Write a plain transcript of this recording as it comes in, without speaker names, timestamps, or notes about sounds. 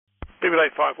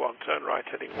BB851, turn right,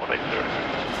 heading 180.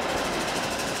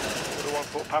 Order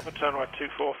 14 Papa, turn right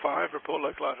 245, report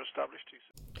localizer established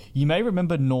 26. You may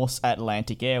remember Norse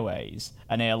Atlantic Airways,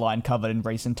 an airline covered in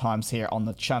recent times here on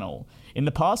the channel. In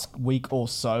the past week or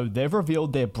so, they've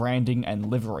revealed their branding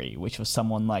and livery, which for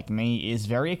someone like me is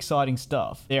very exciting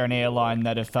stuff. They're an airline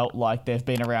that have felt like they've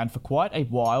been around for quite a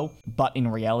while, but in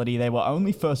reality they were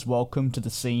only first welcomed to the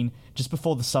scene just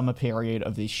before the summer period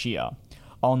of this year.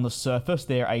 On the surface,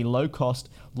 they're a low-cost,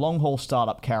 long-haul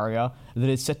startup carrier that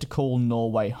is set to call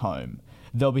Norway home.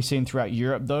 They'll be seen throughout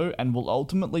Europe though, and will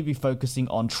ultimately be focusing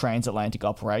on transatlantic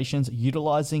operations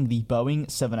utilising the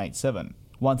Boeing 787.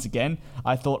 Once again,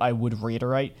 I thought I would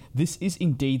reiterate, this is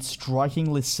indeed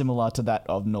strikingly similar to that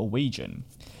of Norwegian.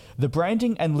 The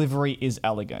branding and livery is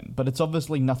elegant, but it's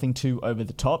obviously nothing too over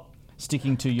the top,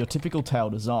 sticking to your typical tail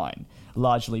design,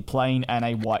 largely plain and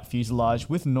a white fuselage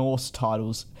with Norse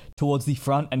titles towards the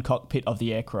front and cockpit of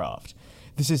the aircraft.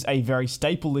 This is a very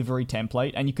staple livery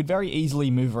template, and you could very easily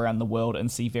move around the world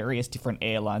and see various different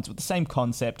airlines with the same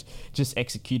concept, just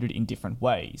executed in different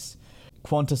ways.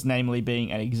 Qantas namely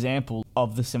being an example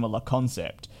of the similar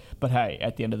concept. But hey,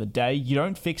 at the end of the day, you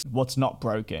don't fix what's not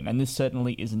broken, and this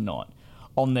certainly is not.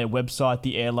 On their website,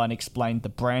 the airline explained the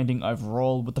branding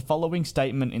overall with the following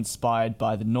statement inspired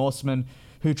by the Norsemen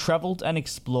who travelled and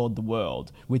explored the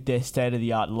world with their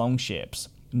state-of-the-art longships.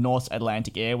 Norse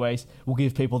Atlantic Airways will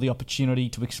give people the opportunity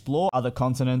to explore other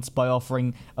continents by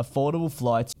offering affordable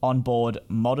flights on board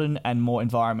modern and more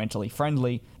environmentally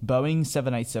friendly Boeing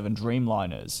 787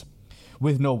 Dreamliners.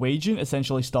 With Norwegian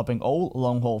essentially stopping all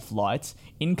long-haul flights,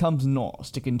 in comes Norse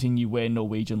to continue where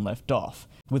Norwegian left off,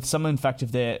 with some in fact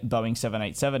of their Boeing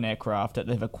 787 aircraft that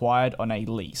they've acquired on a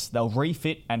lease. They'll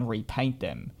refit and repaint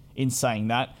them. In saying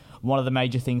that, one of the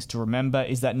major things to remember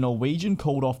is that Norwegian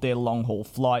called off their long-haul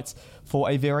flights for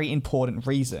a very important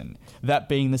reason, that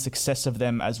being the success of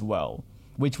them as well,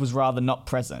 which was rather not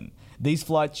present. These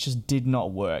flights just did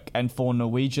not work, and for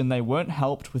Norwegian they weren't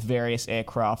helped with various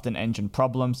aircraft and engine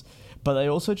problems, but they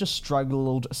also just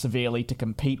struggled severely to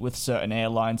compete with certain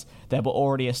airlines that were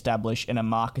already established in a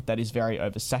market that is very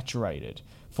oversaturated.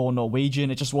 For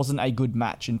Norwegian, it just wasn't a good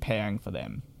match in pairing for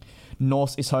them.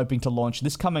 Norse is hoping to launch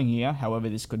this coming year, however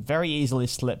this could very easily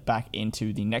slip back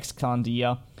into the next calendar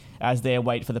year as they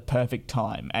wait for the perfect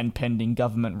time, and pending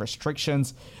government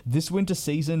restrictions, this winter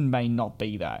season may not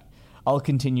be that. I'll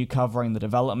continue covering the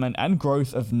development and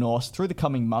growth of Norse through the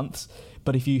coming months,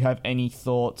 but if you have any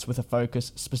thoughts with a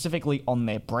focus specifically on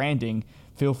their branding,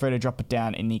 feel free to drop it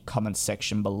down in the comments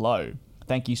section below.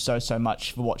 Thank you so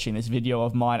much for watching this video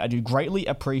of mine. I do greatly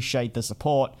appreciate the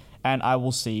support, and I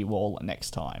will see you all next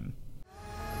time.